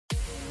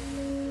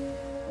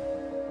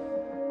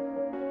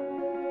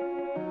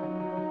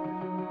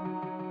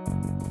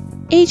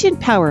Agent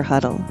Power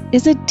Huddle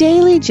is a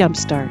daily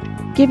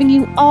jumpstart, giving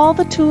you all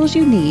the tools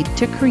you need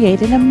to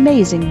create an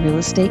amazing real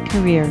estate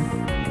career.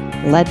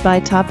 Led by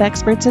top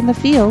experts in the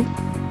field,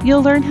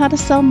 you'll learn how to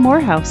sell more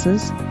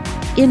houses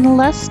in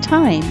less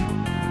time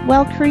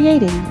while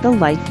creating the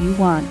life you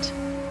want.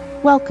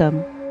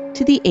 Welcome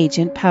to the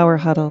Agent Power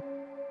Huddle.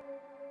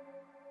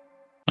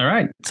 All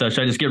right. So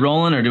should I just get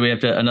rolling, or do we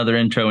have another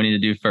intro we need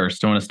to do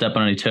first? Don't want to step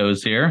on any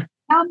toes here.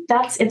 No,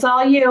 it's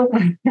all you.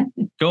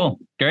 Cool.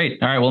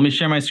 Great. All right. Well, let me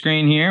share my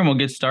screen here and we'll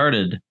get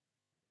started.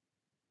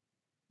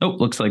 Oh,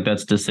 looks like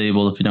that's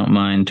disabled. If you don't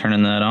mind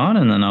turning that on,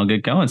 and then I'll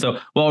get going. So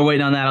while we're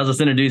waiting on that, I'll just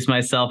introduce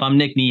myself. I'm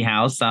Nick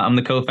Niehaus. I'm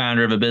the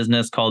co-founder of a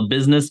business called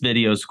Business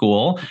Video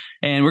School,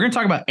 and we're going to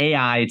talk about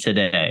AI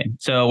today.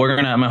 So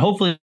I'm going to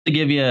hopefully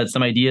give you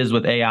some ideas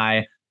with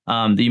AI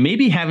that you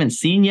maybe haven't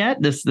seen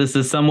yet. This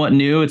is somewhat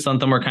new. It's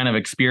something we're kind of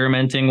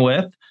experimenting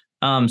with.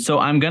 So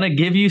I'm going to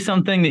give you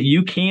something that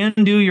you can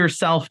do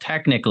yourself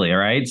technically. All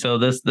right. So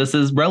this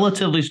is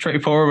relatively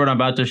straightforward what I'm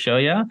about to show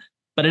you,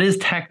 but it is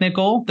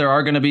technical. There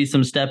are going to be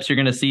some steps you're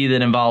going to see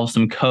that involve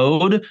some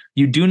code.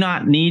 You do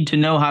not need to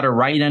know how to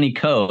write any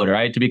code.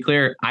 Right. To be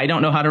clear, I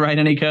don't know how to write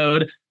any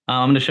code.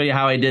 I'm going to show you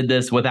how I did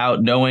this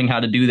without knowing how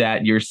to do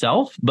that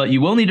yourself, but you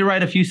will need to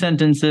write a few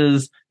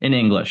sentences in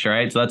English. All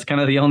right. So that's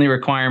kind of the only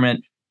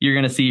requirement you're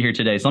going to see here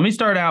today. So let me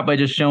start out by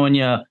just showing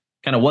you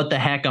kind of what the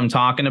heck I'm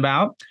talking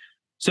about.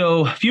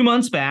 So a few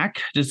months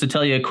back, just to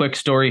tell you a quick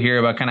story here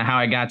about kind of how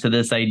I got to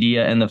this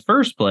idea in the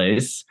first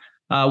place,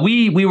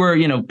 we were,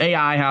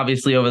 AI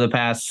obviously over the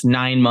past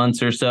 9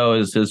 months or so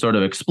has sort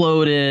of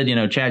exploded.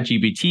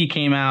 ChatGPT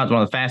came out. It's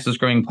one of the fastest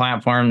growing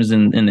platforms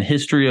in the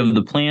history of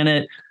the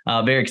planet.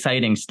 Very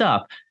exciting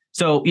stuff.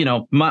 So,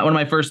 one of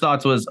my first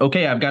thoughts was,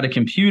 okay, I've got a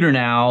computer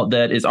now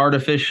that is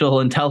artificial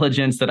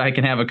intelligence that I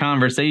can have a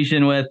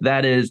conversation with.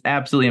 That is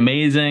absolutely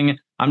amazing.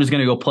 I'm just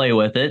going to go play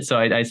with it. So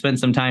I spent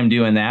some time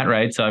doing that,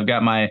 right? So I've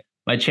got my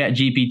chat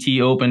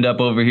GPT opened up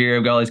over here.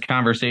 I've got all these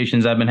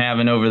conversations I've been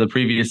having over the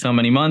previous so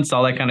many months,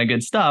 all that kind of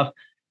good stuff.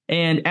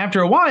 And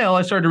after a while,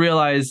 I started to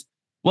realize,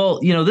 well,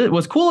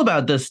 what's cool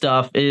about this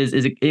stuff is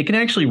it can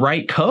actually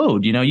write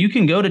code. You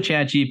can go to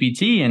chat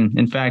GPT. And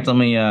in fact, let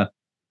me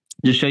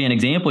just show you an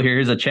example here.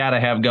 Here's a chat I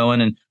have going.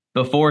 And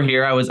before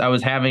here, I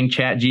was having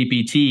chat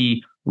GPT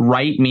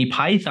write me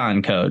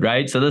Python code,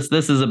 right? So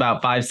this is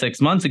about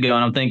 5-6 months ago.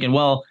 And I'm thinking,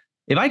 well,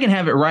 if I can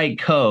have it write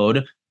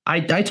code,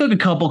 I took a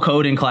couple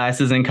coding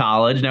classes in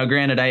college. Now,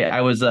 granted, I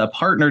was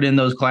partnered in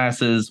those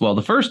classes, well,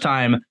 the first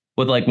time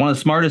with like one of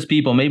the smartest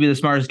people, maybe the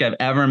smartest guy I've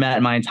ever met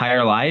in my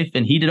entire life.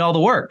 And he did all the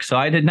work. So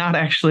I did not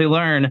actually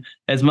learn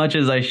as much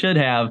as I should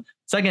have.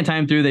 Second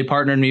time through, they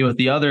partnered me with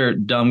the other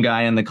dumb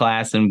guy in the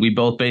class, and we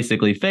both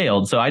basically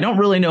failed. So I don't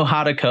really know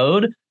how to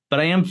code, but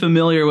I am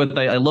familiar with,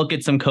 I look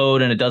at some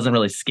code and it doesn't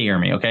really scare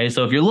me. Okay.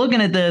 So if you're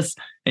looking at this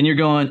and you're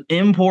going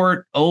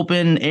import,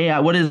 open AI,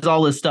 what is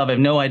all this stuff? I have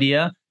no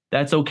idea.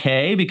 That's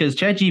okay, because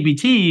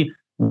ChatGPT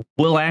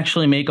will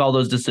actually make all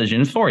those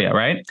decisions for you.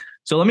 Right.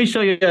 So let me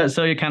show you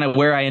kind of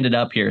where I ended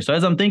up here. So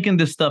as I'm thinking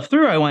this stuff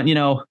through, I went,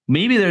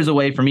 maybe there's a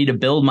way for me to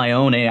build my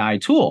own AI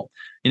tool.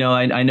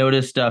 I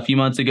noticed a few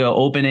months ago,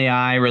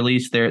 OpenAI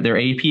released their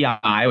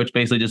API, which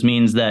basically just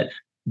means that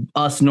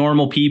us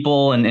normal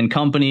people and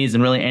companies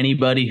and really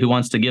anybody who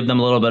wants to give them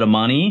a little bit of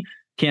money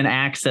can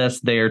access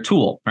their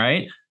tool,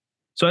 right?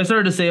 So I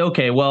started to say,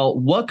 okay, well,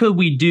 what could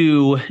we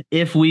do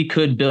if we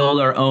could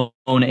build our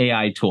own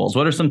AI tools?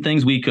 What are some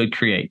things we could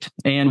create?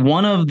 And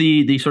one of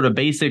the sort of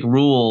basic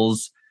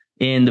rules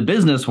in the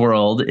business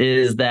world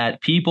is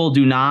that people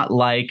do not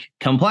like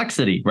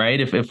complexity, right?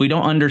 If we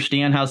don't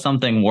understand how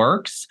something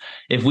works,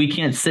 if we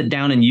can't sit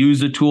down and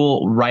use a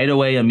tool right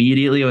away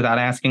immediately without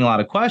asking a lot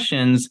of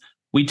questions,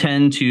 we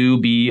tend to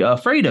be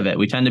afraid of it.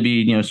 We tend to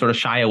be, sort of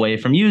shy away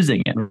from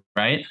using it,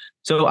 right?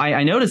 So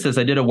I noticed this.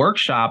 I did a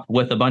workshop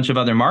with a bunch of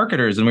other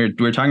marketers, and we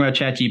were talking about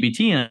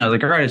ChatGPT, and I was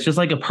like, all right, it's just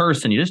like a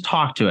person. You just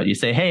talk to it. You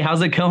say, hey,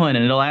 how's it going?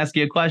 And it'll ask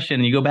you a question,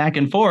 and you go back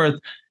and forth.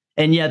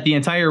 And yet the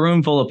entire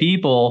room full of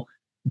people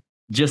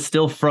just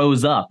still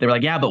froze up. They were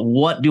like, yeah, but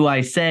what do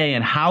I say?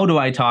 And how do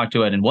I talk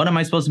to it? And what am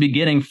I supposed to be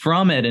getting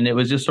from it? And it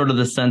was just sort of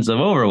this sense of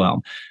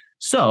overwhelm.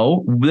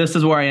 So this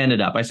is where I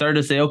ended up. I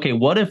started to say, okay,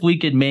 what if we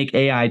could make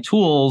AI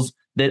tools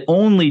that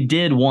only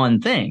did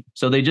one thing?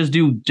 So they just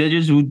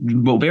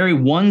very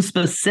one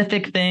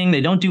specific thing.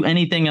 They don't do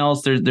anything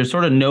else. There's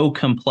sort of no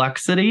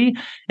complexity.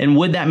 And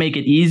would that make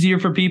it easier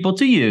for people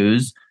to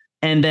use?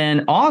 And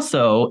then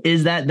also,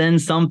 is that then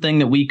something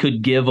that we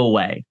could give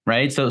away,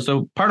 right?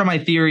 So part of my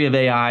theory of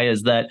AI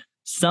is that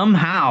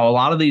somehow a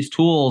lot of these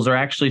tools are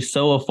actually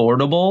so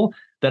affordable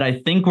that I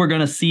think we're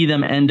going to see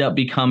them end up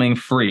becoming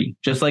free,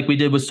 just like we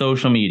did with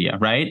social media,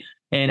 right?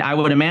 And I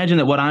would imagine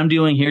that what I'm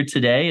doing here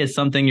today is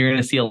something you're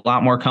going to see a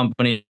lot more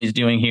companies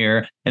doing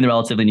here in the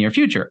relatively near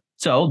future.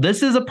 So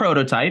this is a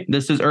prototype.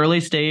 This is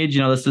early stage.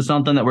 This is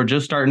something that we're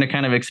just starting to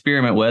kind of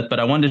experiment with, but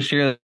I wanted to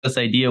share this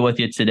idea with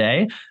you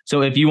today.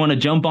 So if you want to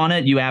jump on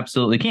it, you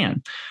absolutely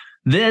can.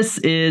 This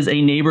is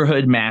a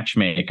neighborhood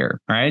matchmaker.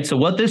 All right. So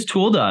what this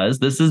tool does,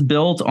 this is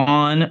built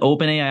on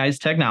OpenAI's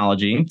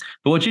technology.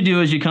 But what you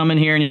do is you come in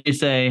here and you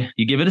say,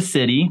 you give it a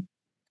city.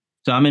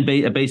 So I'm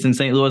based in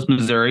St. Louis,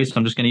 Missouri. So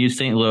I'm just going to use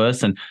St.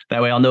 Louis. And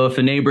that way I'll know if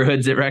the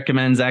neighborhoods it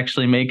recommends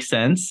actually make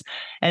sense.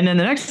 And then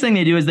the next thing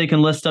they do is they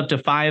can list up to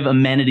 5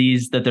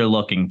 amenities that they're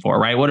looking for,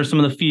 right? What are some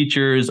of the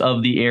features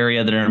of the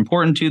area that are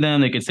important to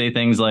them? They could say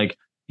things like,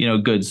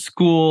 good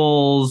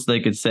schools. They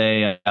could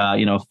say,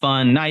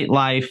 fun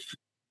nightlife,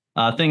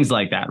 things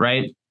like that,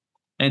 right?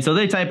 And so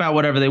they type out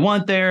whatever they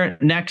want there.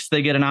 Next,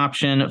 they get an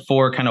option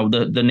for kind of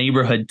the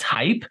neighborhood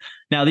type.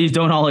 Now, these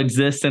don't all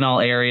exist in all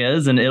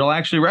areas, and it'll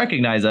actually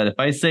recognize that. If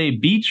I say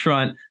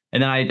beachfront,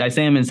 and then I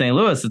say I'm in St.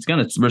 Louis, it's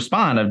going to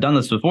respond. I've done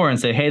this before and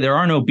say, hey, there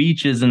are no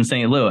beaches in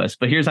St. Louis,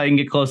 but here's how you can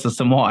get close to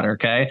some water,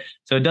 okay?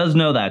 So it does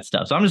know that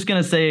stuff. So I'm just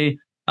going to say,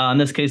 in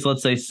this case,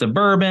 let's say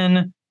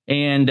suburban.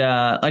 And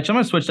actually, I'm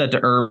going to switch that to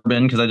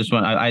urban because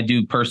I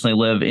do personally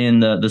live in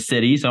the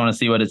city. So I want to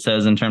see what it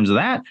says in terms of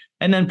that.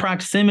 And then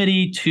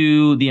proximity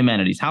to the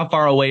amenities. How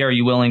far away are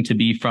you willing to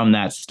be from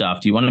that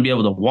stuff? Do you want to be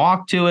able to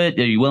walk to it?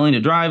 Are you willing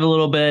to drive a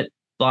little bit?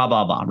 Blah,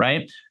 blah, blah,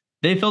 right?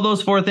 They fill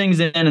those 4 things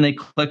in and they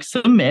click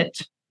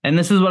submit. And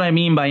this is what I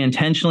mean by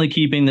intentionally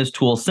keeping this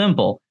tool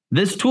simple.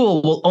 This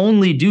tool will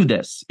only do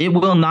this. It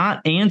will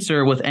not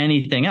answer with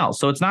anything else.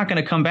 So it's not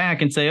going to come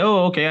back and say,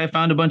 oh, okay, I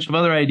found a bunch of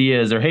other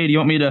ideas, or hey, do you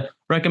want me to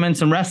recommend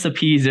some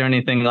recipes or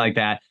anything like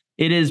that?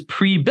 It is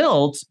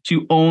pre-built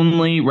to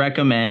only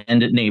recommend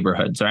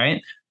neighborhoods,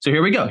 right? So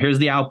here we go. Here's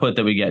the output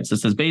that we get. So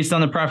this is based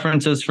on the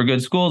preferences for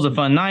good schools, a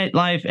fun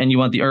nightlife, and you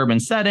want the urban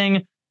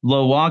setting,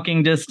 low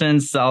walking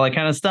distance, all that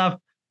kind of stuff.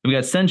 We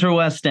got Central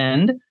West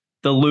End,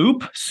 the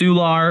Loop,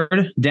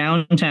 Soulard,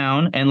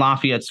 Downtown, and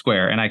Lafayette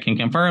Square. And I can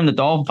confirm that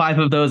all 5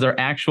 of those are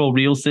actual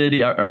real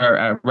city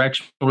or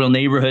actual real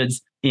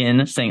neighborhoods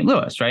in St.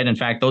 Louis, right? In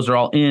fact, those are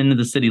all in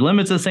the city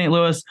limits of St.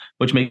 Louis,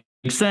 which makes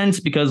sense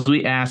because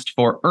we asked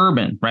for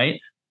urban,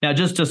 right? Now,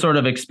 just to sort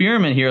of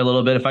experiment here a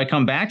little bit, if I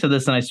come back to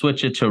this and I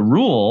switch it to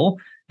rural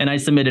and I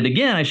submit it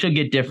again, I should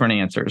get different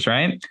answers,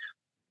 right?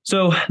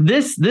 So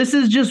this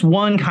is just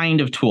one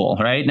kind of tool,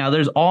 right? Now,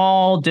 there's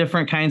all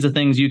different kinds of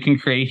things you can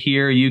create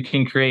here. You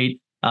can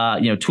create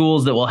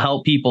tools that will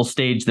help people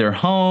stage their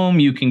home.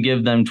 You can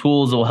give them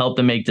tools that will help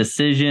them make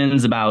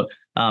decisions about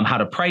how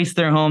to price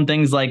their home,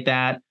 things like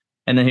that.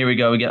 And then here we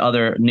go. We get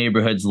other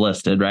neighborhoods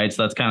listed, right?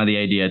 So that's kind of the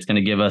idea. It's going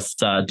to give us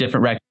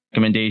different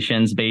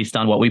recommendations based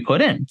on what we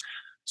put in.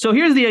 So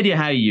here's the idea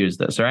how you use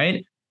this,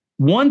 right?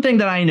 One thing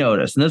that I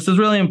noticed, and this is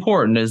really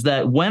important, is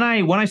that when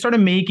I started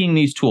making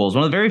these tools,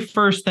 one of the very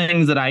first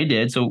things that I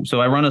did, so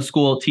I run a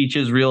school that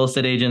teaches real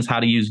estate agents how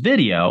to use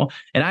video,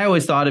 and I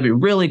always thought it'd be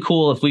really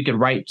cool if we could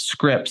write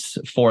scripts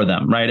for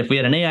them, right? If we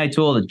had an AI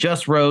tool that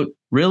just wrote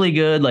really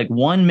good, like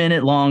 1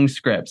 minute long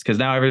scripts, because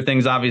now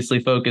everything's obviously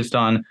focused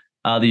on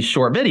these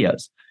short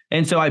videos.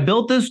 And so I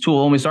built this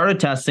tool and we started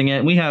testing it,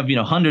 and we have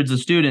hundreds of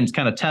students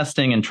kind of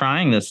testing and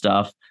trying this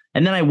stuff.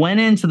 And then I went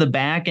into the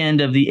back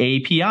end of the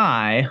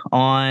API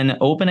on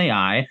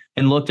OpenAI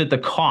and looked at the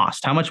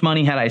cost. How much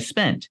money had I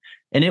spent?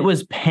 And it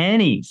was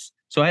pennies.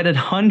 So I had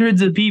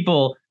hundreds of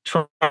people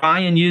try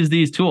and use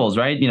these tools,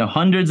 right?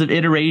 Hundreds of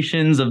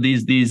iterations of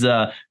these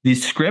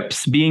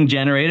scripts being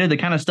generated, the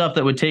kind of stuff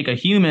that would take a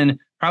human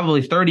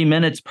probably 30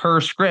 minutes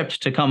per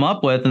script to come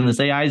up with. And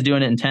this AI is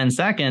doing it in 10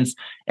 seconds.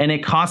 And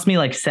it cost me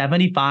like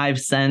 75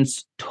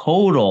 cents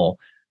total.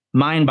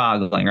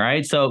 Mind-boggling,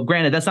 right? So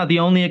granted, that's not the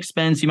only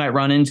expense you might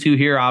run into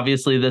here.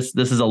 Obviously, this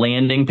is a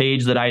landing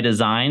page that I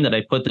designed that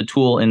I put the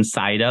tool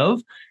inside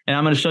of. And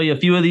I'm going to show you a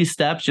few of these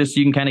steps just so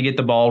you can kind of get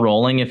the ball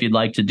rolling if you'd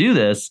like to do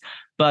this.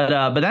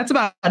 But that's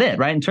about it,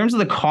 right? In terms of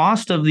the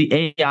cost of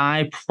the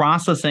AI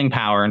processing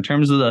power, in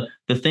terms of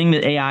the thing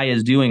that AI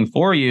is doing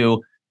for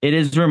you, it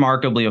is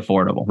remarkably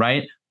affordable,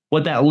 right?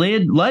 What that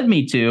led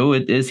me to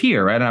is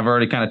here, right? And I've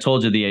already kind of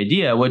told you the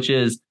idea, which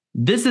is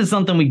this is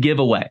something we give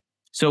away.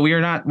 So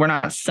we're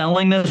not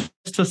selling this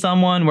to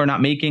someone. We're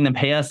not making them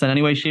pay us in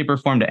any way, shape, or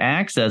form to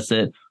access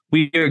it.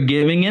 We are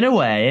giving it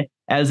away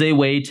as a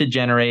way to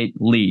generate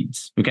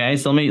leads. Okay,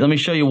 so let me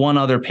show you one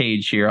other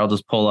page here. I'll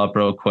just pull up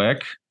real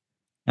quick.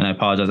 And I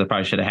apologize. I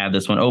probably should have had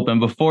this one open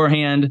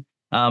beforehand.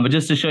 But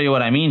just to show you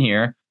what I mean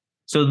here.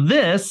 So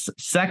this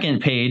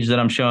second page that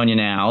I'm showing you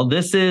now,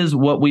 this is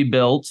what we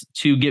built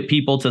to get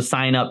people to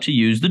sign up to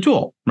use the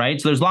tool, right?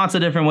 So there's lots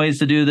of different ways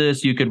to do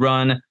this. You could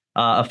run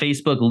a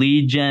Facebook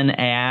lead gen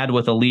ad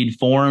with a lead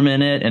form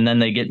in it, and then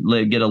they get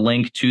a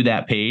link to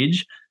that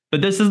page.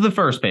 But this is the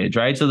first page,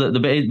 right? So the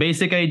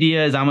basic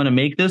idea is I'm going to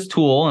make this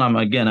tool, and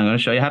I'm going to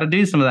show you how to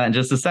do some of that in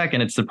just a second.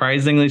 It's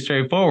surprisingly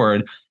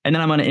straightforward. And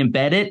then I'm going to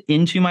embed it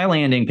into my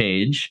landing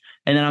page.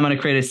 And then I'm going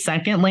to create a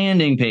second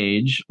landing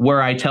page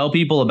where I tell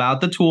people about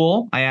the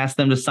tool. I ask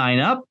them to sign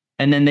up.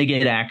 and then they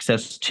get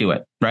access to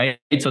it, right?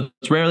 So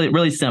it's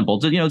really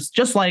simple. So, it's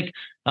just like,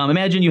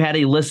 imagine you had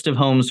a list of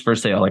homes for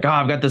sale. Like,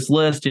 I've got this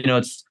list,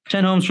 it's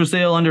 10 homes for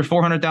sale under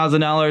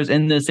 $400,000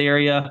 in this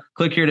area.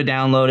 Click here to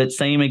download it.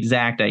 Same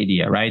exact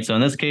idea, right? So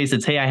in this case,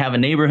 it's, hey, I have a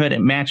neighborhood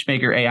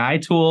matchmaker AI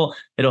tool.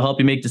 It'll help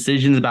you make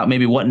decisions about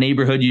maybe what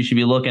neighborhood you should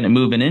be looking at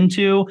moving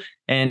into.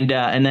 And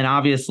then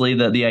obviously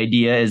the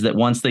idea is that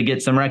once they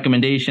get some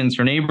recommendations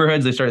for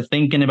neighborhoods, they start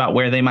thinking about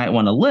where they might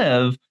want to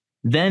live.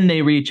 Then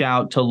they reach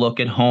out to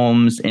look at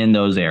homes in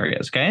those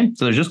areas. Okay.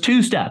 So there's just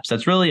 2 steps.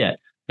 That's really it.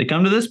 They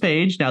come to this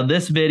page. Now,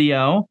 this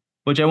video,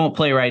 which I won't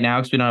play right now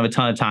because we don't have a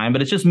ton of time,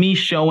 but it's just me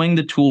showing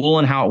the tool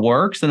and how it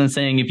works. And then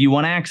saying, if you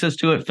want access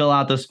to it, fill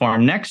out this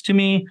form next to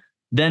me.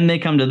 Then they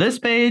come to this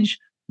page.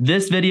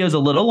 This video is a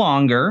little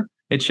longer.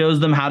 It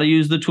shows them how to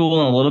use the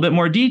tool in a little bit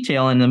more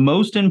detail. And the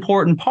most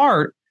important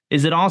part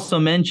is it also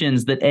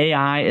mentions that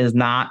AI is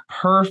not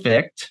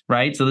perfect,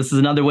 right? So this is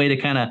another way to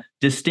kind of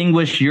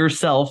distinguish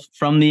yourself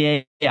from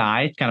the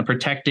AI, kind of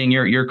protecting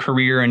your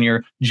career and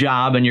your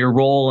job and your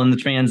role in the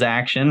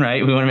transaction,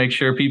 right? We want to make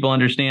sure people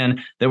understand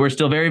that we're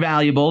still very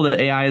valuable, that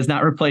AI is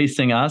not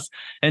replacing us.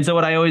 And so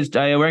what I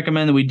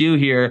recommend that we do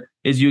here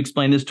is you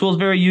explain this tool is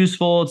very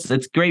useful.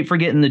 It's great for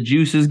getting the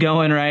juices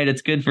going, right?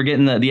 It's good for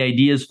getting the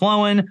ideas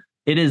flowing.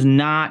 It is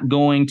not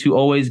going to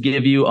always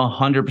give you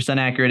 100%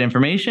 accurate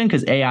information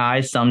because AI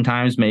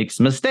sometimes makes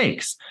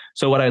mistakes.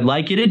 So what I'd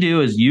like you to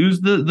do is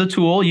use the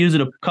tool, use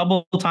it a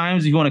couple of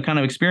times if you want to kind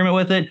of experiment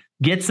with it,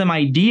 get some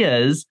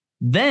ideas,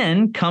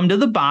 then come to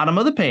the bottom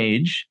of the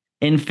page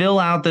and fill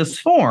out this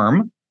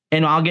form,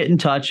 and I'll get in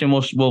touch and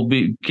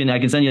I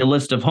can send you a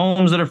list of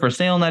homes that are for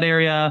sale in that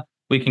area.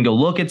 We can go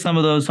look at some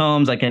of those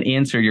homes. I can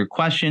answer your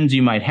questions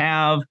you might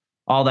have,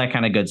 all that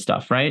kind of good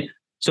stuff, right?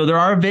 So there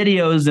are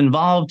videos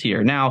involved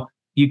here. Now,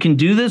 you can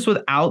do this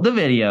without the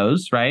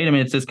videos, right? I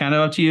mean, it's just kind of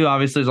up to you.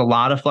 Obviously, there's a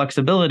lot of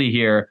flexibility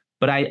here,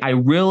 but I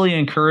really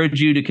encourage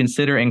you to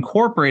consider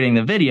incorporating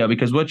the video,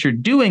 because what you're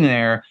doing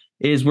there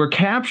is we're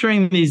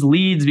capturing these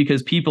leads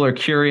because people are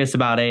curious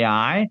about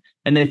AI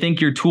and they think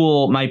your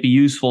tool might be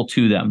useful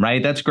to them,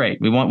 right? That's great.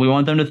 We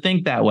want them to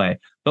think that way.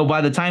 But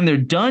by the time they're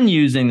done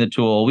using the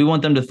tool, we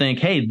want them to think,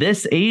 hey,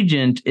 this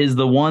agent is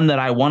the one that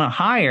I want to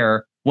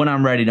hire when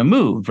I'm ready to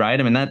move, right?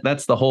 I mean,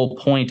 that's the whole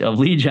point of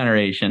lead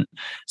generation.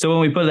 So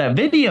when we put that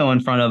video in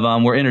front of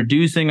them, we're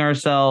introducing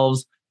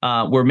ourselves,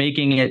 we're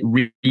making it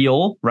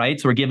real, right?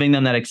 So we're giving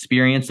them that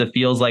experience that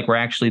feels like we're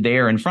actually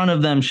there in front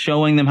of them,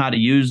 showing them how to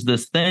use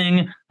this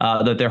thing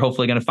that they're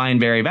hopefully going to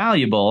find very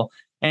valuable.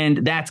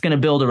 And that's going to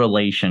build a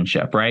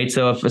relationship, right?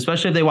 So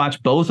especially if they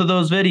watch both of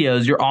those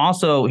videos, you're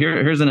also,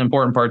 here's an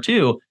important part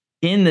too.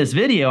 In this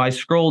video, I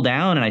scroll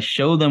down and I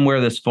show them where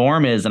this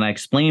form is and I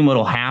explain what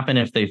will happen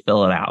if they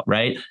fill it out,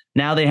 right?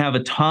 Now they have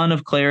a ton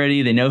of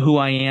clarity. They know who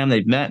I am.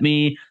 They've met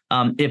me.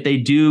 If they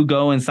do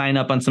go and sign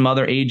up on some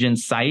other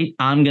agent's site,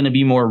 I'm going to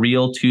be more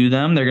real to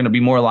them. They're going to be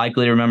more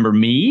likely to remember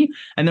me.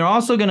 And they're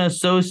also going to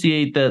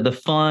associate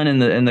the fun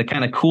and the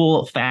kind of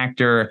cool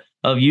factor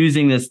of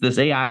using this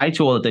AI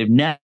tool that they've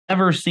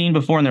never seen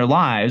before in their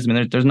lives. I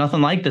mean, there's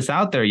nothing like this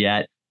out there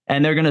yet.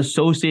 And they're going to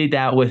associate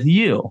that with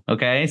you.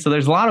 Okay. So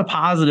there's a lot of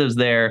positives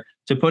there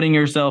to putting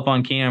yourself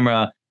on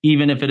camera,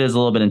 even if it is a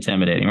little bit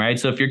intimidating, right?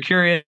 So if you're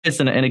curious,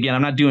 and again,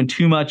 I'm not doing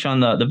too much on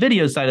the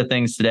video side of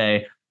things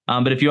today,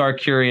 but if you are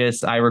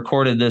curious, I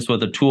recorded this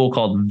with a tool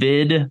called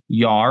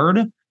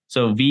Vidyard.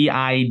 So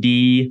Vidyard.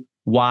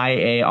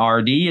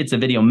 It's a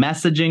video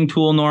messaging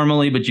tool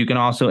normally, but you can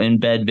also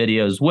embed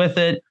videos with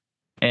it.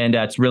 And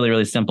it's really,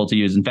 really simple to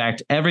use. In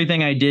fact,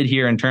 everything I did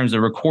here in terms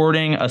of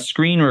recording, a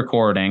screen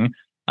recording,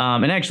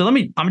 and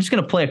actually, I'm just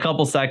going to play a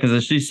couple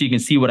seconds just so you can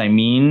see what I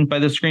mean by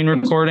the screen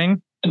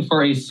recording. And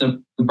for a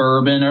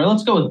suburban, or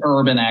let's go with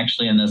urban,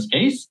 actually, in this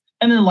case.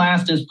 And then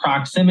last is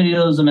proximity to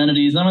those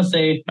amenities. I'm going to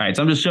say, all right,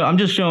 so I'm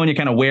just showing you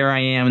kind of where I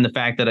am and the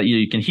fact that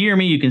you can hear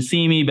me, you can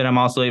see me, but I'm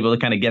also able to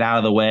kind of get out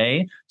of the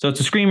way. So it's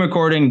a screen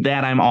recording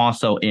that I'm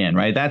also in,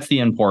 right? That's the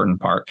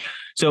important part.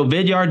 So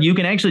Vidyard, you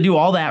can actually do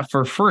all that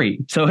for free.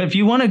 So if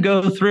you want to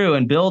go through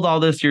and build all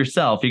this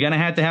yourself, you're going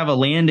to have a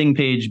landing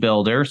page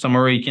builder,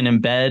 somewhere where you can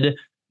embed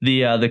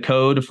the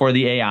code for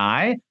the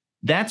AI.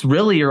 That's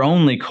really your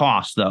only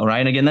cost, though, right?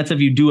 And again, that's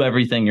if you do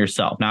everything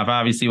yourself. Now, if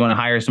obviously you want to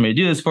hire somebody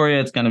to do this for you,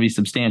 it's going to be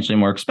substantially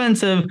more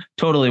expensive,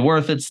 totally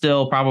worth it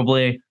still,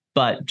 probably,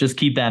 but just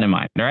keep that in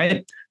mind, all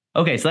right?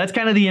 Okay, so that's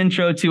kind of the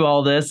intro to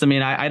all this. I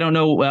mean, I don't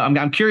know.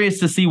 I'm curious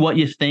to see what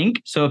you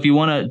think. So if you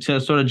want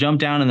to sort of jump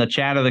down in the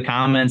chat or the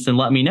comments and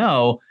let me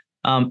know,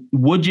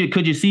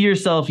 could you see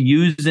yourself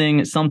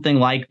using something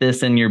like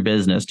this in your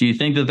business? Do you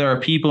think that there are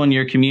people in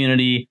your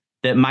community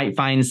that might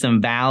find some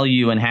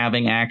value in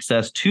having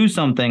access to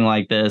something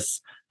like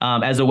this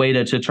as a way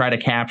to try to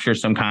capture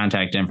some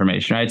contact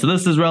information, right? So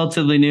this is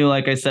relatively new,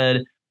 like I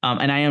said,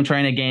 and I am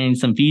trying to gain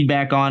some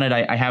feedback on it.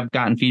 I have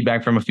gotten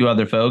feedback from a few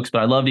other folks,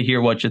 but I'd love to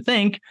hear what you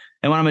think.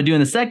 And what I'm going to do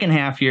in the second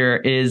half here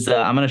is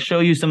I'm going to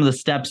show you some of the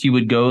steps you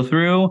would go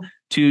through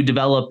to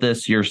develop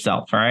this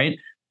yourself, all right?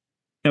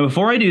 Now,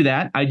 before I do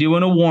that, I do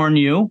want to warn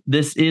you,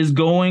 I'm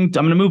going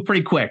to move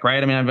pretty quick,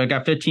 right? I mean, I've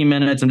got 15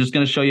 minutes. I'm just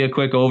going to show you a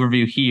quick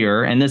overview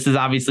here. And this is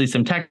obviously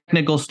some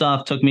technical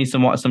stuff, took me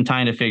some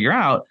time to figure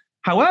out.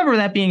 However,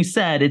 that being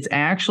said, it's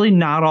actually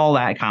not all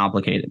that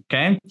complicated,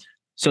 okay?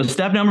 So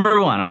step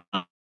number one,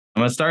 I'm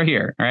going to start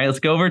here. All right, let's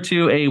go over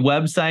to a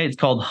website. It's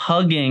called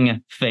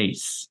Hugging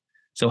Face.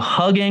 So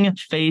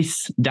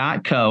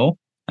huggingface.co.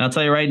 And I'll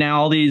tell you right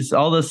now,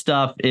 all this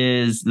stuff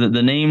is the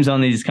names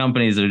on these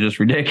companies are just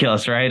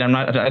ridiculous, right?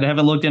 I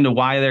haven't looked into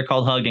why they're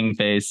called Hugging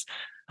Face.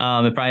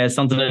 It probably has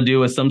something to do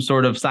with some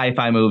sort of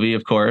sci-fi movie,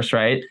 of course,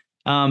 right?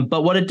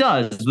 But what it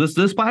does,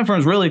 this platform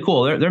is really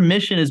cool. Their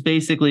mission is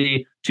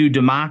basically to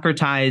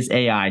democratize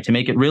AI, to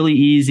make it really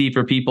easy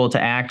for people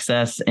to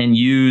access and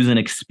use and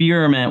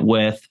experiment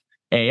with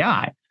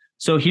AI.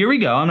 So here we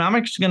go. I'm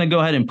actually going to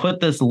go ahead and put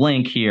this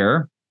link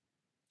here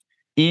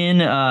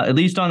in at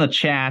least on the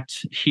chat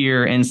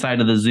here inside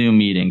of the Zoom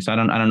meeting. So I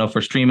don't know if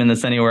we're streaming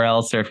this anywhere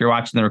else or if you're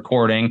watching the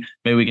recording,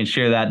 maybe we can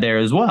share that there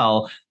as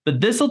well. But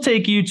this will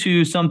take you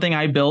to something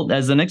I built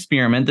as an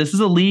experiment. This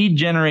is a lead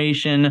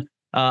generation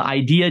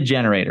idea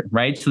generator,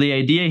 right? So the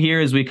idea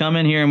here is we come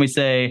in here and we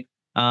say,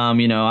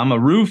 I'm a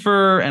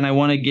roofer and I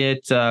want to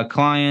get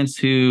clients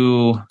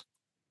who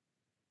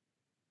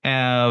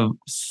have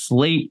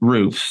slate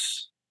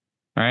roofs.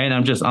 All right.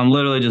 I'm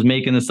literally just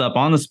making this up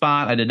on the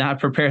spot. I did not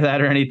prepare that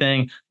or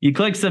anything. You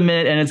click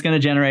submit and it's going to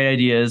generate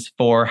ideas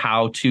for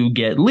how to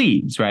get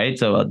leads, right?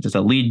 So just a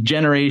lead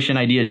generation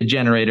idea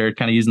generator,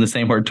 kind of using the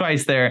same word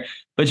twice there,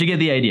 but you get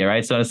the idea,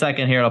 right? So in a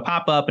second here, it'll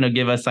pop up and it'll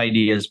give us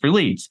ideas for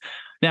leads.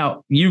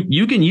 Now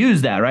you can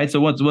use that, right? So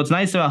what's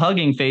nice about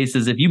Hugging Face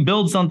is if you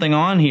build something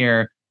on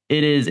here,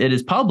 it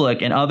is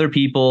public and other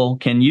people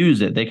can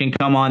use it. They can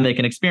come on, they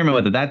can experiment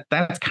with it.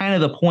 That's kind of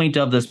the point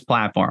of this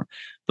platform.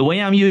 The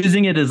way I'm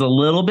using it is a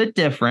little bit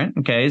different.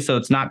 Okay. So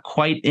it's not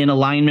quite in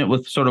alignment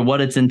with sort of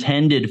what it's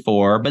intended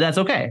for, but that's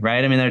okay.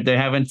 Right. I mean, they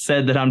haven't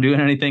said that I'm doing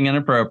anything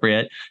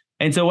inappropriate.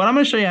 And so what I'm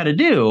going to show you how to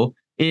do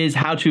is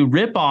how to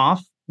rip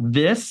off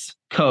this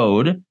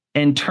code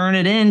and turn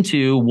it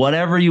into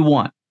whatever you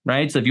want.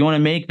 Right. So if you want to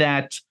make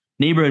that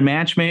neighborhood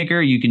matchmaker,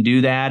 you can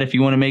do that. If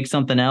you want to make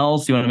something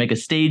else, you want to make a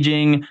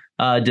staging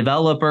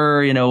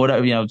developer,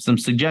 whatever, some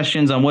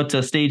suggestions on what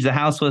to stage the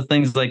house with,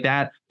 things like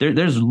that.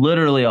 There's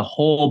literally a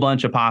whole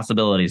bunch of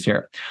possibilities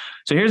here.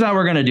 So here's how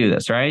we're going to do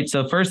this, right?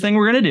 So first thing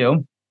we're going to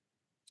do,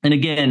 and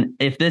again,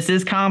 if this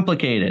is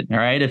complicated, all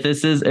right, if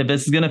this is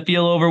going to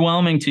feel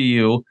overwhelming to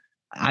you,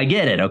 I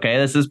get it. Okay,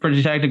 this is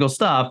pretty technical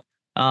stuff.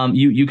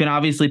 You can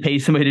obviously pay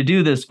somebody to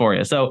do this for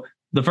you. So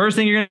the first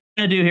thing you're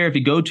going to do here, if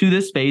you go to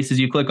this space, is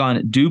you click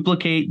on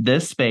duplicate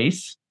this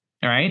space.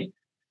 All right.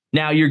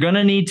 Now you're going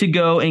to need to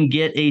go and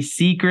get a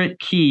secret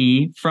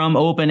key from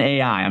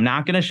OpenAI. I'm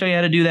not going to show you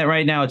how to do that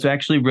right now. It's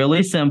actually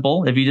really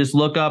simple. If you just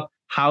look up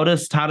how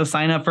to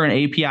sign up for an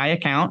API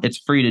account, it's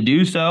free to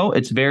do so.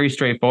 It's very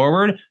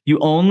straightforward. You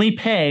only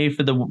pay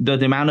for the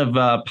amount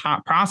of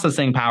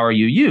processing power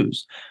you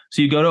use.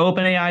 So you go to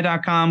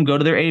openai.com, go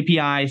to their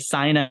API,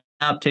 sign up,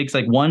 takes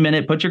like 1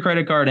 minute, put your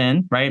credit card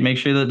in, right? Make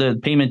sure that the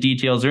payment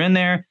details are in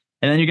there.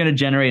 And then you're going to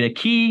generate a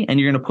key and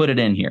you're going to put it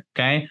in here.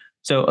 Okay.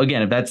 So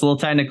again, if that's a little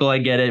technical, I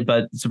get it,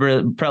 but it's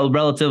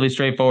relatively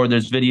straightforward.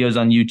 There's videos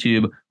on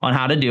YouTube on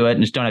how to do it,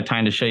 and just don't have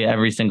time to show you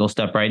every single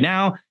step right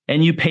now.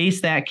 And you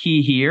paste that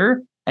key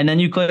here, and then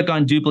you click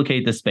on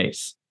duplicate the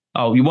space.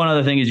 Oh, one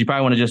other thing is you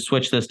probably want to just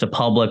switch this to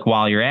public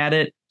while you're at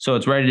it, so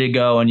it's ready to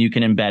go and you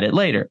can embed it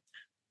later.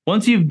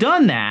 Once you've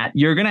done that,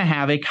 you're going to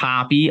have a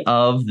copy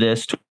of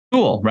this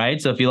tool, right?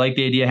 So if you like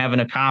the idea of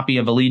having a copy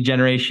of a lead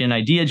generation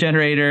idea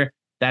generator,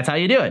 that's how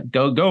you do it.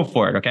 Go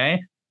for it,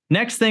 okay?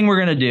 Next thing we're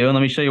going to do, and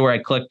let me show you where I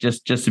click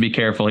just to be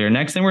careful here.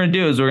 Next thing we're going to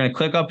do is we're going to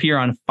click up here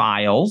on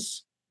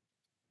Files.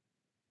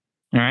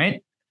 All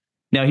right.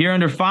 Now here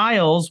under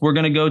Files, we're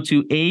going to go to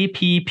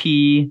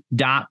app.py,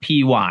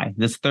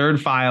 this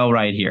third file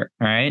right here.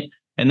 All right.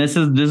 And this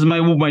is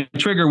my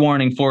trigger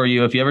warning for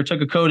you. If you ever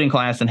took a coding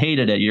class and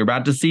hated it, you're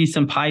about to see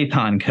some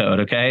Python code.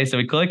 Okay. So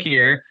we click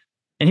here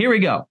and here we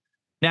go.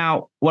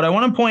 Now, what I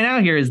want to point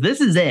out here is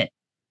this is it.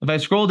 If I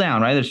scroll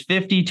down, right, there's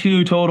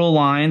 52 total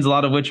lines, a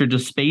lot of which are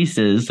just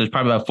spaces. There's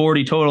probably about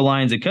 40 total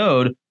lines of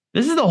code.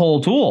 This is the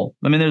whole tool.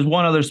 I mean, there's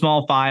one other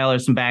small file or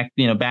some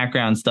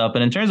background stuff.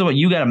 But in terms of what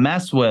you got to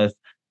mess with,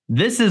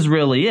 this is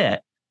really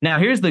it. Now,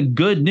 here's the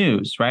good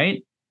news,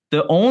 right?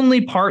 The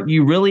only part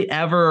you really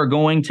ever are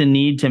going to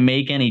need to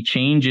make any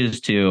changes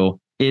to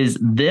is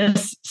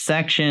this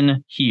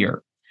section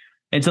here.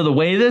 And so the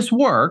way this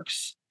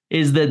works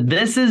is that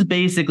this is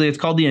basically, it's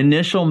called the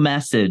initial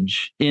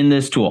message in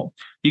this tool.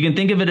 You can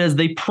think of it as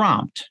the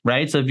prompt,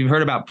 right? So if you've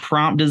heard about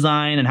prompt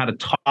design and how to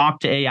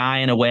talk to AI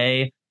in a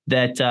way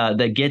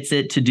that gets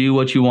it to do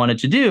what you want it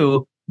to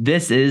do,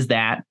 this is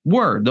that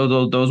word,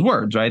 those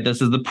words, right?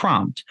 This is the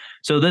prompt.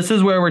 So this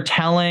is where we're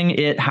telling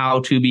it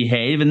how to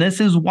behave. And this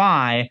is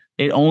why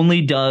it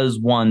only does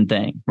one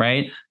thing,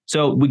 right?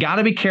 So we got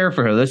to be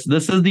careful here. This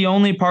is the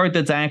only part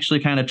that's actually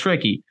kind of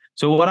tricky.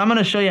 So what I'm going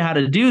to show you how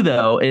to do,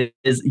 though,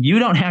 is you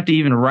don't have to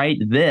even write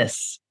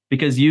this,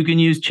 because you can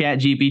use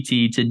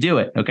ChatGPT to do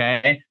it,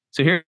 okay?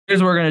 So here's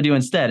what we're going to do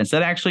instead.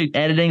 Instead of actually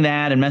editing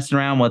that and messing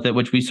around with it,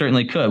 which we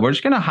certainly could, we're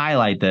just going to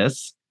highlight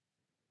this.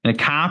 I'm going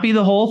to copy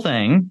the whole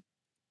thing.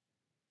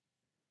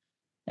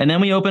 And then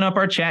we open up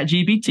our chat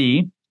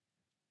GPT.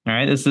 All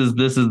right, this is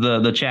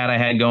the chat I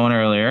had going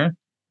earlier.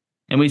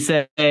 And we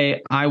say,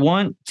 I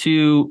want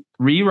to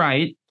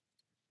rewrite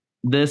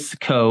this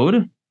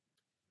code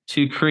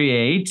to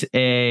create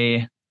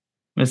a,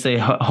 let's say,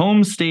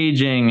 home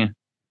staging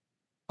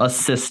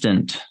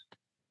assistant.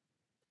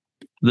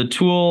 The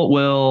tool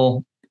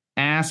will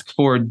ask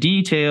for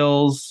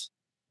details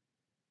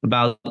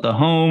about the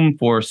home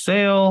for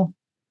sale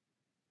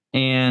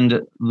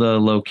and the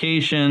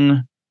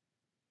location,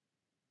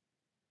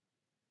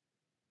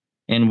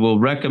 and will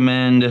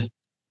recommend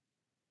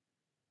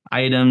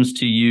items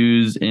to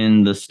use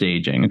in the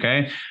staging.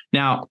 Okay.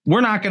 Now,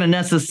 we're not going to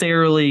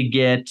necessarily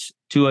get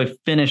to a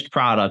finished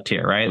product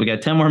here, right? We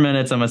got 10 more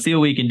minutes. I'm going to see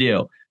what we can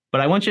do.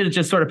 But I want you to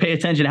just sort of pay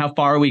attention to how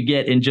far we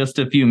get in just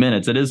a few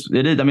minutes. It is.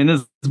 I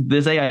mean,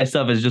 this AI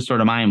stuff is just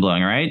sort of mind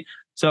blowing, right?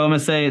 So I'm going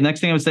to say,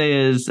 next thing I'm going to say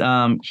is,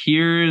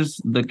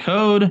 here's the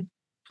code.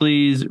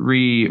 Please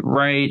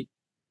rewrite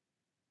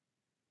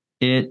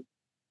it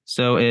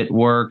so it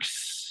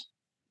works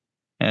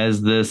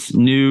as this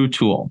new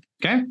tool.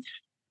 Okay.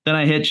 Then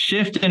I hit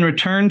shift and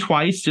return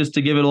twice just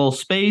to give it a little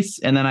space.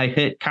 And then I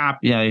hit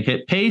copy, I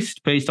hit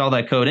paste all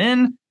that code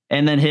in,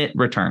 and then hit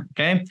return.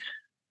 Okay.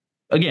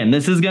 Again,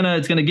 it's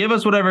gonna give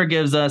us whatever it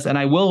gives us, and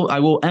I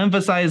will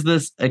emphasize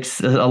this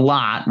a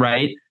lot,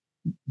 right?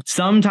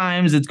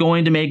 Sometimes it's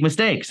going to make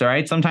mistakes, all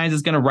right? Sometimes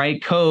it's going to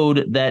write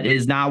code that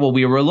is not what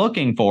we were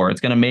looking for.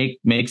 It's going to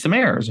make some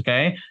errors,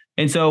 okay?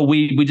 And so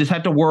we just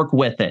have to work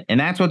with it. And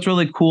that's what's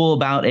really cool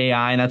about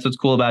AI, and that's what's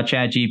cool about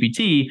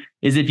ChatGPT,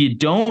 is if you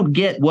don't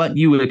get what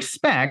you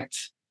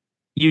expect,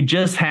 you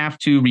just have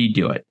to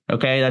redo it.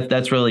 Okay,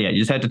 that's really it. You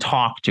just have to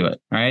talk to it.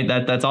 All right,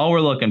 that's all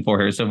we're looking for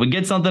here. So if we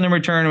get something in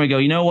return and we go,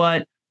 you know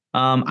what,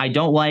 I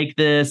don't like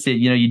this.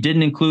 You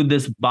didn't include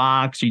this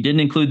box. You didn't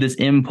include this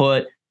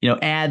input.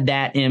 Add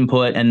that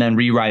input and then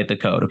rewrite the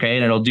code. Okay,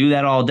 and it'll do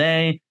that all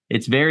day.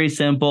 It's very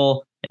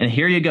simple. And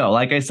here you go.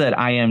 Like I said,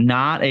 I am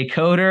not a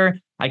coder.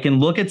 I can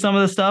look at some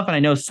of the stuff and I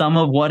know some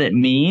of what it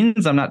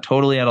means. I'm not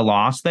totally at a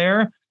loss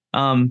there.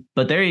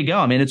 But there you go.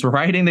 I mean, it's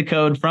writing the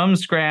code from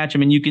scratch. I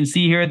mean, you can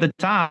see here at the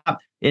top,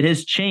 it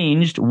has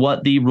changed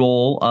what the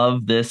role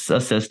of this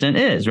assistant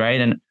is, right?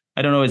 And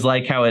I don't always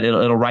like how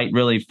it'll write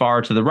really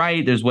far to the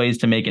right. There's ways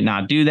to make it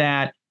not do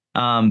that.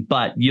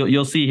 But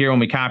you'll see here when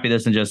we copy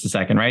this in just a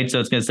second, right? So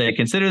it's going to say,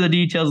 consider the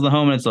details of the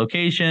home and its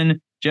location,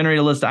 generate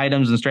a list of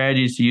items and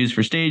strategies to use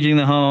for staging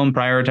the home,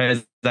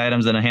 prioritize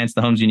items that enhance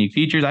the home's unique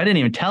features. I didn't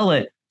even tell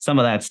it some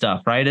of that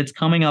stuff, right? It's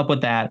coming up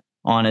with that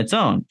on its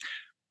own.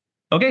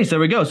 Okay, so there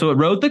we go. So it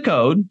wrote the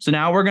code. So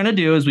now what we're going to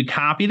do is we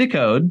copy the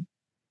code.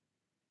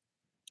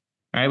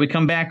 All right, we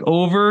come back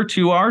over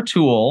to our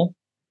tool.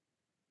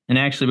 And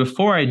actually,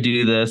 before I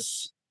do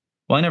this,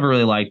 well, I never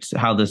really liked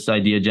how this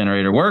idea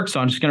generator works, so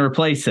I'm just going to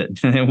replace it.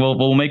 And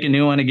we'll make a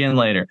new one again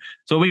later.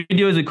 So what we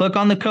do is we click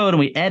on the code and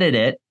we edit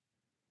it.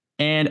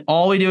 And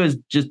all we do is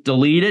just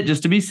delete it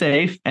just to be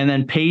safe and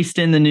then paste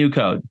in the new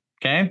code.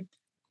 Okay.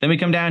 Then we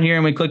come down here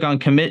and we click on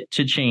commit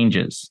to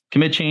changes.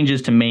 Commit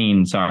changes to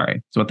main, sorry.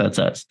 That's what that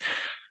says.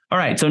 All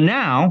right. So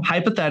now,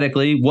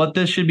 hypothetically, what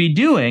this should be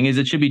doing is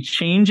it should be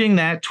changing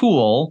that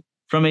tool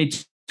from a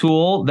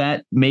tool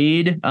that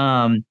made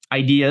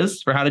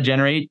ideas for how to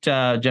generate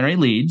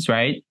leads,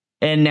 right?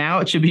 And now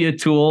it should be a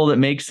tool that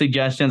makes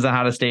suggestions on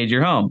how to stage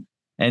your home.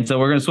 And so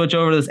we're going to switch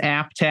over to this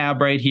app tab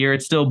right here.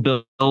 It's still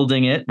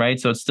building it, right?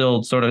 So it's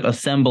still sort of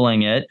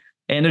assembling it.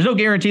 And there's no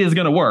guarantee it's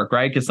going to work,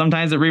 right? Because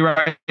sometimes it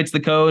rewrites the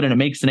code and it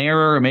makes an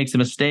error, it makes a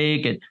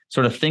mistake, it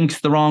sort of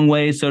thinks the wrong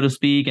way, so to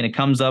speak, and it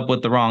comes up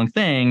with the wrong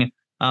thing.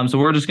 So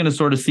we're just going to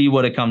sort of see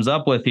what it comes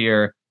up with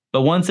here.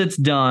 But once it's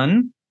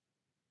done,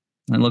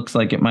 it looks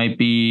like it might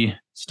be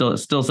it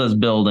still says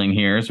building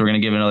here. So we're going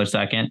to give it another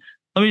second.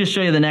 Let me just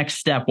show you the next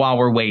step while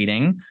we're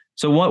waiting.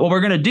 So what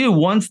we're going to do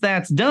once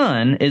that's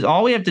done is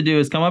all we have to do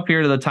is come up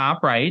here to the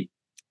top right.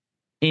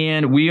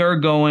 And we are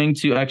going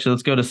to actually,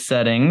 let's go to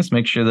settings,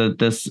 make sure that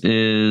this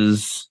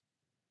is,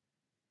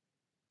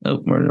 oh,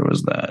 where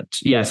was that?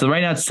 Yeah, so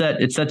right now it's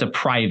set to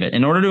private.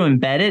 In order to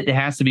embed it, it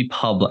has to be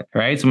public,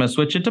 right? So I'm going to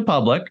switch it to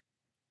public.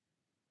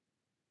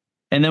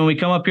 And then we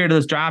come up here to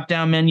this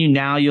drop-down menu.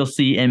 Now you'll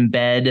see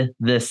embed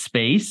this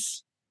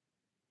space.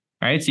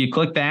 All right, so you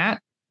click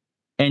that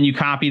and you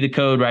copy the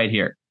code right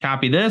here.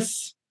 Copy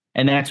this,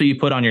 and that's what you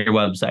put on your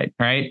website,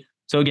 right?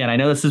 So again, I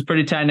know this is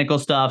pretty technical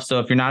stuff. So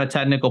if you're not a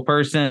technical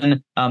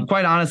person,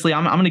 quite honestly,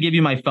 I'm going to give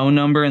you my phone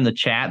number in the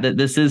chat. That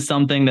this is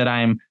something that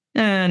I'm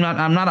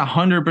not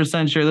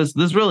 100% sure.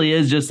 This really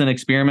is just an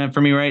experiment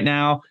for me right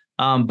now.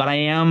 But I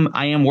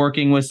am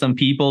working with some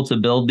people to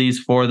build these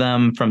for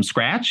them from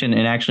scratch and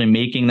actually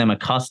making them a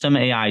custom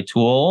AI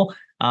tool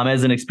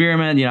as an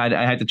experiment.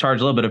 I had to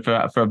charge a little bit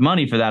of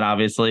money for that,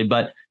 obviously,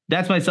 but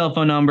that's my cell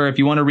phone number. If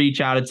you want to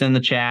reach out, it's in the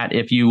chat.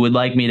 If you would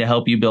like me to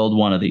help you build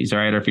one of these, all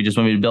right? Or if you just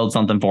want me to build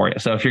something for you.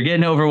 So if you're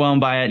getting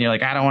overwhelmed by it and you're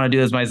like, I don't want to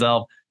do this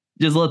myself,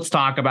 just let's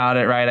talk about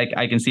it, right?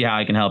 I can see how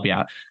I can help you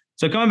out.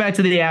 So coming back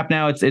to the app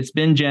now, it's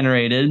been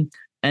generated.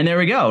 And there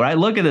we go, right?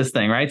 Look at this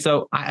thing, right?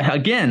 So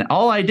again,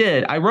 all I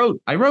did, I wrote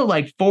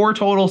like 4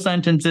 total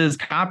sentences,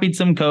 copied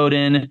some code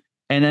in,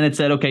 and then it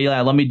said, okay,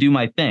 yeah, let me do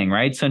my thing,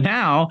 right? So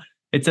now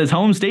it says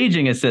home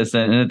staging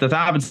assistant. And at the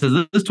top, it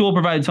says this tool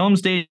provides home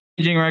staging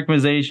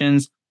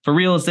recommendations for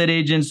real estate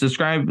agents.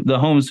 Describe the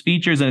home's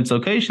features and its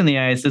location. The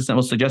AI assistant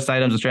will suggest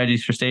items and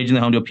strategies for staging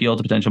the home to appeal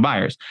to potential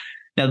buyers.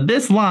 Now,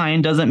 this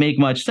line doesn't make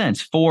much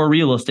sense for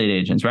real estate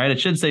agents, right? It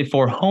should say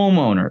for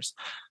homeowners.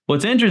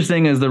 What's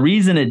interesting is the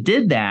reason it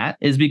did that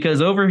is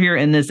because over here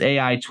in this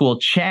AI tool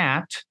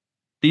chat,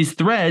 these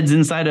threads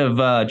inside of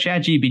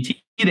ChatGPT,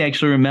 they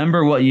actually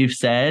remember what you've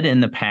said in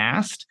the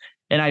past.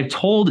 And I've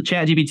told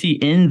ChatGPT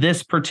in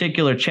this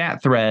particular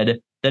chat thread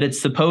that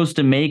it's supposed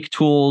to make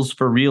tools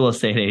for real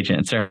estate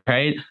agents,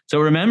 right? So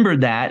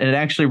remembered that, and it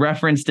actually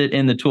referenced it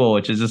in the tool,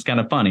 which is just kind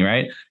of funny,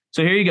 right?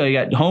 So here you go. You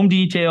got home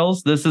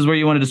details. This is where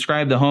you want to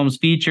describe the home's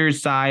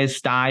features, size,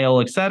 style,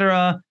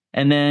 etc.,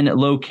 and then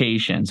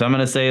location. So I'm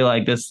going to say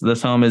like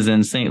this home is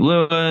in St.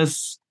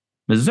 Louis,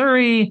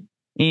 Missouri,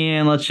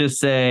 and let's just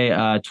say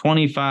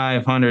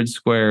 2,500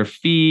 square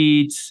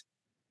feet.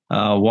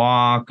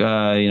 Walk,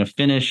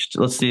 finished.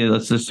 Let's see.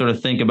 Let's just sort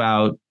of think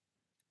about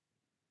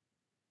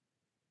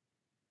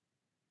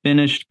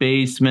finished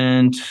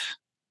basement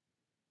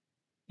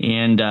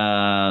and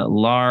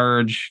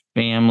large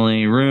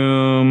family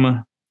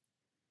room,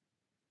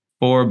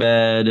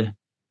 4-bed,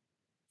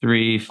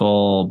 3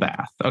 full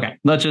bath. Okay,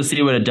 let's just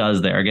see what it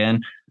does there.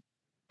 Again,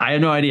 I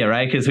have no idea,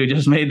 right? Because we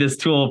just made this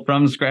tool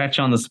from scratch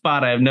on the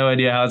spot. I have no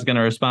idea how it's going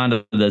to respond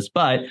to this,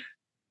 but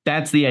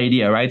that's the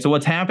idea, right? So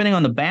what's happening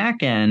on the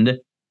back end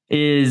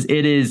is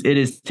it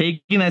is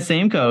taking that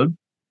same code.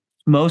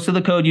 Most of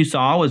the code you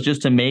saw was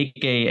just to make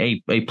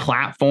a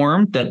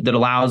platform that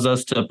allows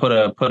us to put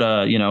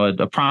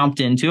a prompt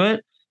into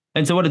it.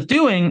 And so what it's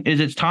doing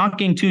is it's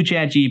talking to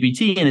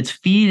ChatGPT and it's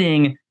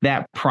feeding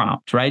that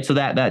prompt, right? So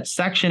that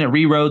section it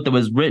rewrote that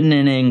was written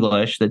in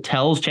English that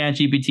tells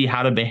ChatGPT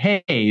how to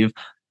behave,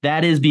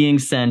 that is being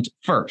sent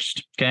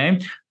first, okay?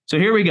 So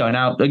here we go.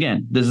 Now,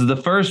 again, this is the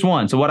first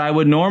one. So what I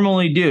would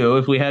normally do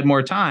if we had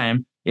more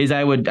time is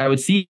I would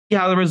see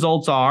how the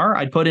results are.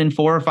 I'd put in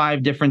 4 or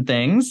 5 different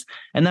things,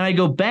 and then I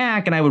go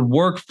back and I would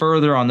work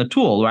further on the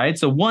tool, right?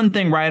 So one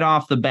thing right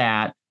off the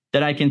bat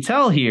that I can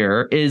tell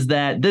here is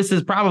that this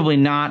is probably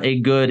not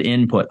a good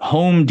input.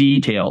 Home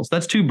details,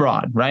 that's too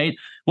broad, right?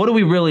 What do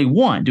we really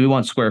want? Do we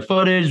want square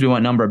footage? Do we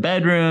want number of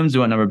bedrooms? Do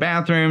we want number of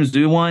bathrooms?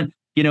 Do we want,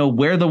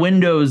 where the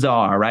windows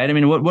are, right? I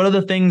mean, what are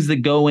the things that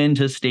go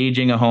into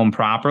staging a home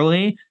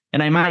properly?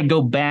 And I might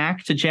go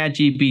back to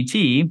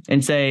ChatGPT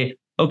and say,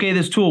 okay,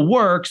 this tool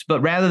works,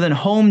 but rather than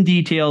home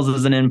details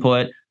as an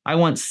input, I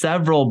want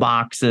several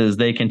boxes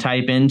they can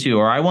type into,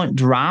 or I want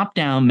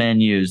drop-down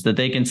menus that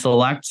they can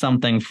select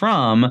something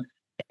from,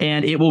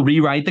 and it will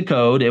rewrite the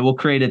code. It will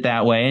create it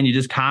that way, and you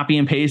just copy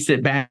and paste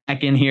it back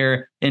in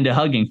here into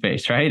Hugging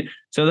Face, right?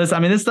 So this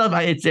stuff,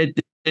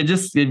 it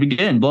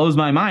again blows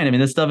my mind. I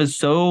mean, this stuff is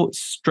so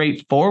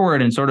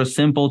straightforward and sort of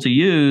simple to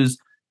use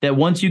that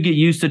once you get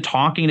used to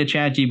talking to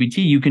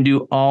ChatGPT, you can do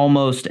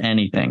almost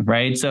anything,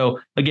 right? So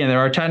again, there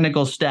are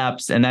technical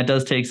steps, and that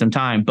does take some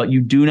time, but you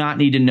do not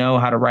need to know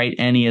how to write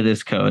any of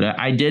this code.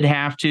 I did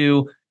have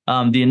to,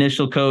 the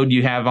initial code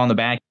you have on the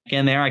back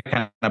end there, I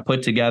kind of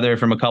put together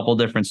from a couple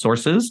different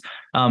sources.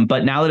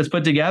 But now that it's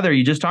put together,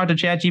 you just talk to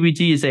ChatGPT,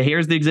 you say,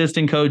 here's the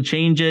existing code,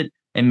 change it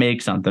and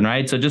make something,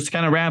 right? So just to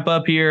kind of wrap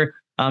up here,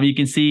 you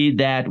can see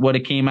that what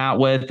it came out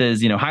with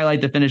is,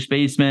 highlight the finished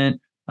basement.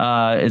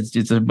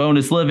 It's a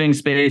bonus living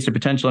space or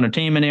potential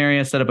entertainment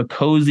area. Set up a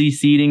cozy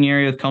seating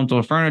area with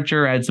comfortable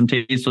furniture. Add some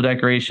tasteful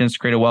decorations to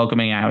create a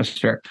welcoming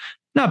atmosphere.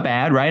 Not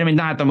bad, right? I mean,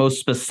 not the most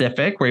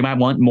specific, where you might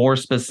want more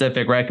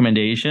specific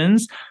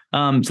recommendations.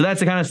 So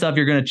that's the kind of stuff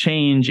you're going to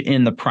change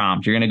in the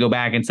prompt. You're going to go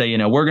back and say,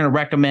 we're going to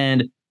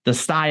recommend the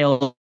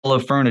style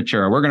of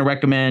furniture. We're going to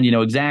recommend,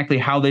 exactly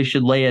how they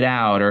should lay it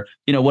out, or,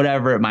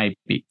 whatever it might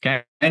be.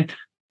 Okay.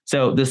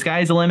 So the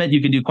sky's the limit.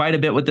 You can do quite a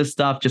bit with this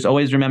stuff. Just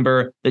always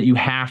remember that you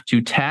have to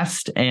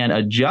test and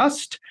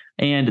adjust,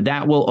 and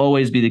that will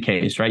always be the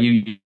case, right?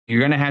 You're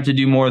going to have to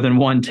do more than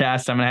one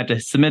test. I'm going to have to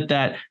submit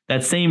that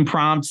same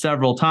prompt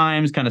several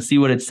times, kind of see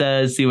what it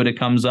says, see what it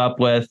comes up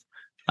with,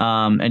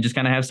 and just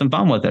kind of have some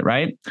fun with it,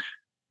 right?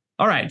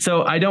 All right,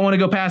 so I don't want to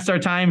go past our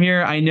time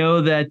here. I know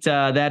that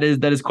that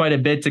is quite a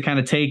bit to kind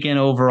of take in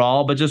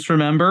overall, but just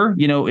remember,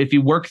 if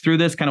you work through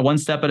this kind of one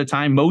step at a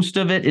time, most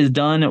of it is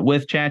done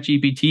with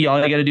ChatGPT. All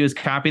you got to do is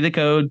copy the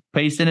code,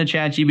 paste it into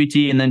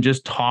ChatGPT, and then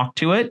just talk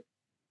to it,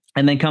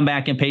 and then come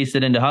back and paste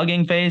it into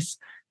Hugging Face,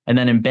 and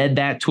then embed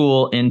that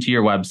tool into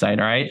your website.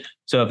 All right.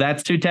 So if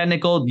that's too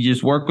technical, you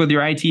just work with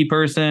your IT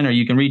person, or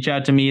you can reach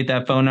out to me at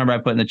that phone number I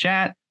put in the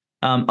chat.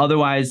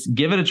 Otherwise,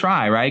 give it a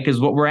try, right?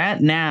 Because what we're at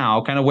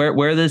now, kind of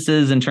where this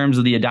is in terms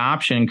of the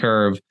adoption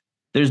curve,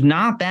 there's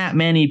not that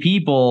many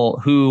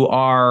people who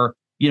are,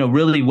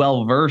 really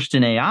well versed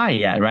in AI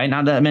yet, right?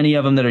 Not that many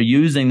of them that are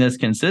using this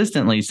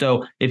consistently.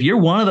 So if you're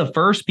one of the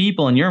first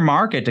people in your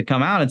market to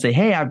come out and say,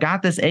 hey, I've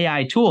got this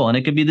AI tool, and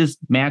it could be this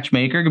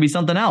matchmaker, it could be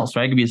something else,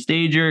 right? It could be a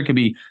stager, it could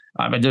be,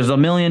 there's a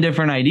million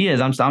different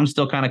ideas. I'm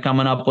still kind of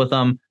coming up with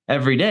them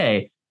every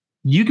day.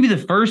 You could be the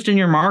first in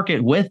your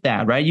market with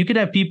that, right? You could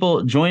have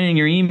people joining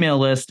your email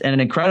list at an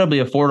incredibly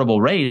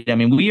affordable rate. I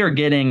mean, we are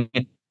getting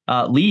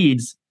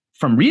leads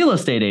from real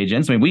estate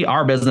agents. I mean,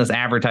 our business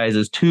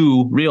advertises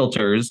to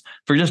realtors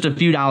for just a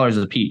few dollars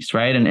a piece,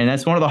 right? And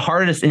that's one of the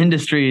hardest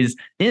industries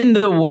in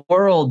the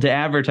world to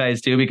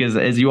advertise to, because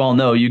as you all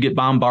know, you get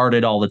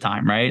bombarded all the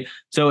time, right?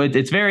 So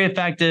it's very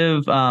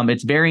effective.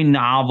 It's very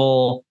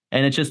novel.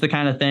 And it's just the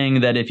kind of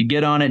thing that if you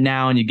get on it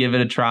now and you give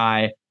it a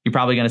try, you're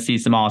probably going to see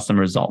some awesome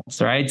results.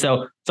 All right.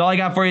 So that's all I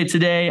got for you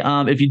today.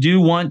 If you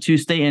do want to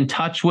stay in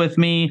touch with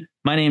me,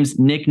 my name's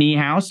Nick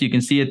Niehaus. You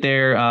can see it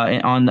there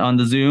on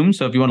the Zoom.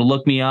 So if you want to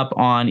look me up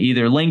on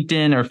either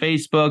LinkedIn or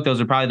Facebook, those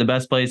are probably the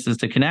best places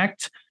to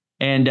connect.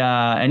 And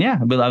yeah,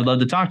 I'd love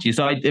to talk to you.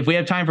 So if we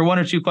have time for one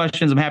or two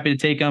questions, I'm happy to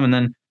take them. And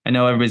then I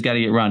know everybody's got to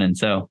get running.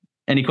 So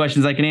any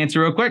questions I can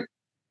answer real quick?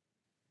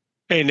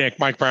 Hey, Nick,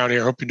 Mike Brown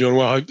here. Hope you're doing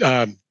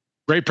well.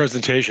 Great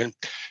presentation.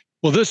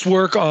 Will this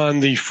work on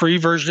the free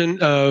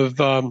version of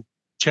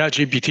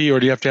ChatGPT, or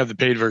do you have to have the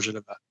paid version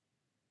of that?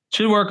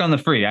 Should work on the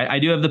free. I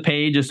do have the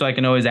paid just so I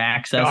can always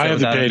access it. I have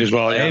the paid as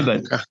well, yeah.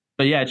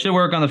 But yeah, it should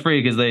work on the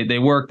free because they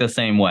work the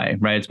same way,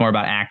 right? It's more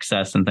about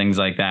access and things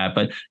like that.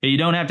 But you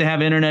don't have to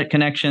have internet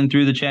connection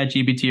through the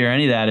ChatGPT or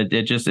any of that.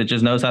 It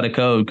just knows how to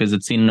code because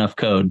it's seen enough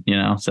code,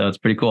 so it's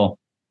pretty cool.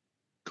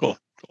 Cool.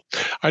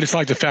 I just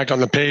like the fact on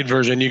the paid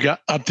version, you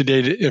got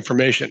up-to-date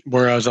information,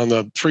 whereas on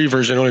the free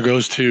version, it only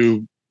goes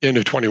to end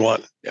of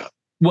 21. Yeah.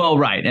 Well,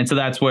 right. And so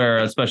that's where,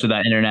 especially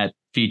that internet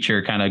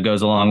feature kind of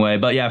goes a long way.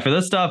 But yeah, for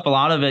this stuff, a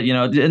lot of it,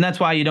 and that's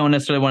why you don't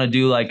necessarily want to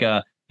do like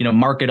a,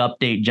 market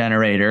update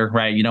generator,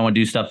 right? You don't want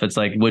to do stuff that's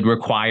like would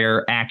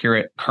require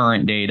accurate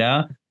current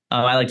data.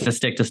 I like to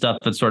stick to stuff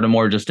that's sort of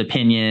more just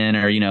opinion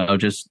or,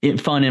 just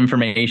fun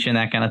information,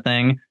 that kind of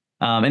thing.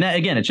 And that,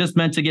 again, it's just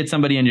meant to get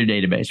somebody in your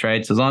database,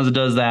 right? So as long as it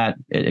does that,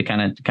 it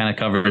kind of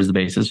covers the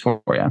bases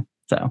for you.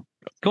 So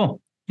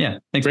cool. Yeah.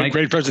 Thanks, Mike.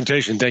 Great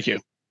presentation. Thank you.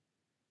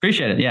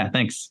 Appreciate it. Yeah.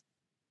 Thanks.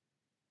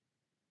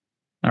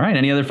 All right.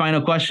 Any other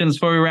final questions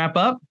before we wrap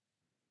up?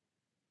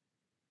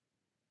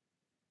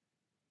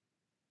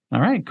 All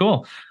right,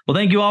 cool. Well,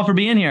 thank you all for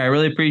being here. I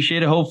really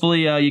appreciate it.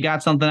 Hopefully you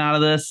got something out of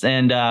this.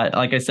 And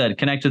like I said,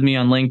 connect with me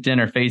on LinkedIn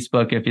or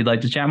Facebook if you'd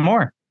like to chat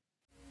more.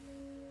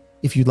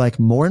 If you'd like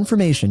more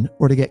information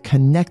or to get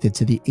connected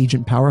to the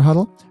Agent Power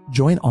Huddle,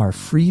 join our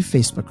free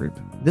Facebook group.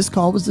 This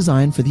call was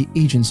designed for the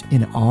agents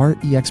in our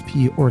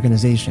EXP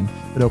organization,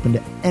 but open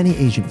to any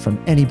agent from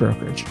any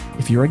brokerage.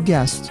 If you're a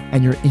guest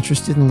and you're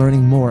interested in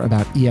learning more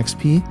about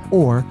EXP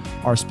or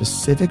our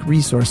specific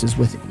resources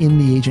within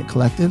the Agent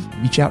Collective,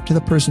 reach out to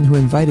the person who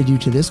invited you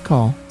to this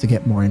call to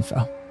get more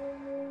info.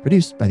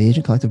 Produced by the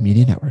Agent Collective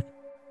Media Network.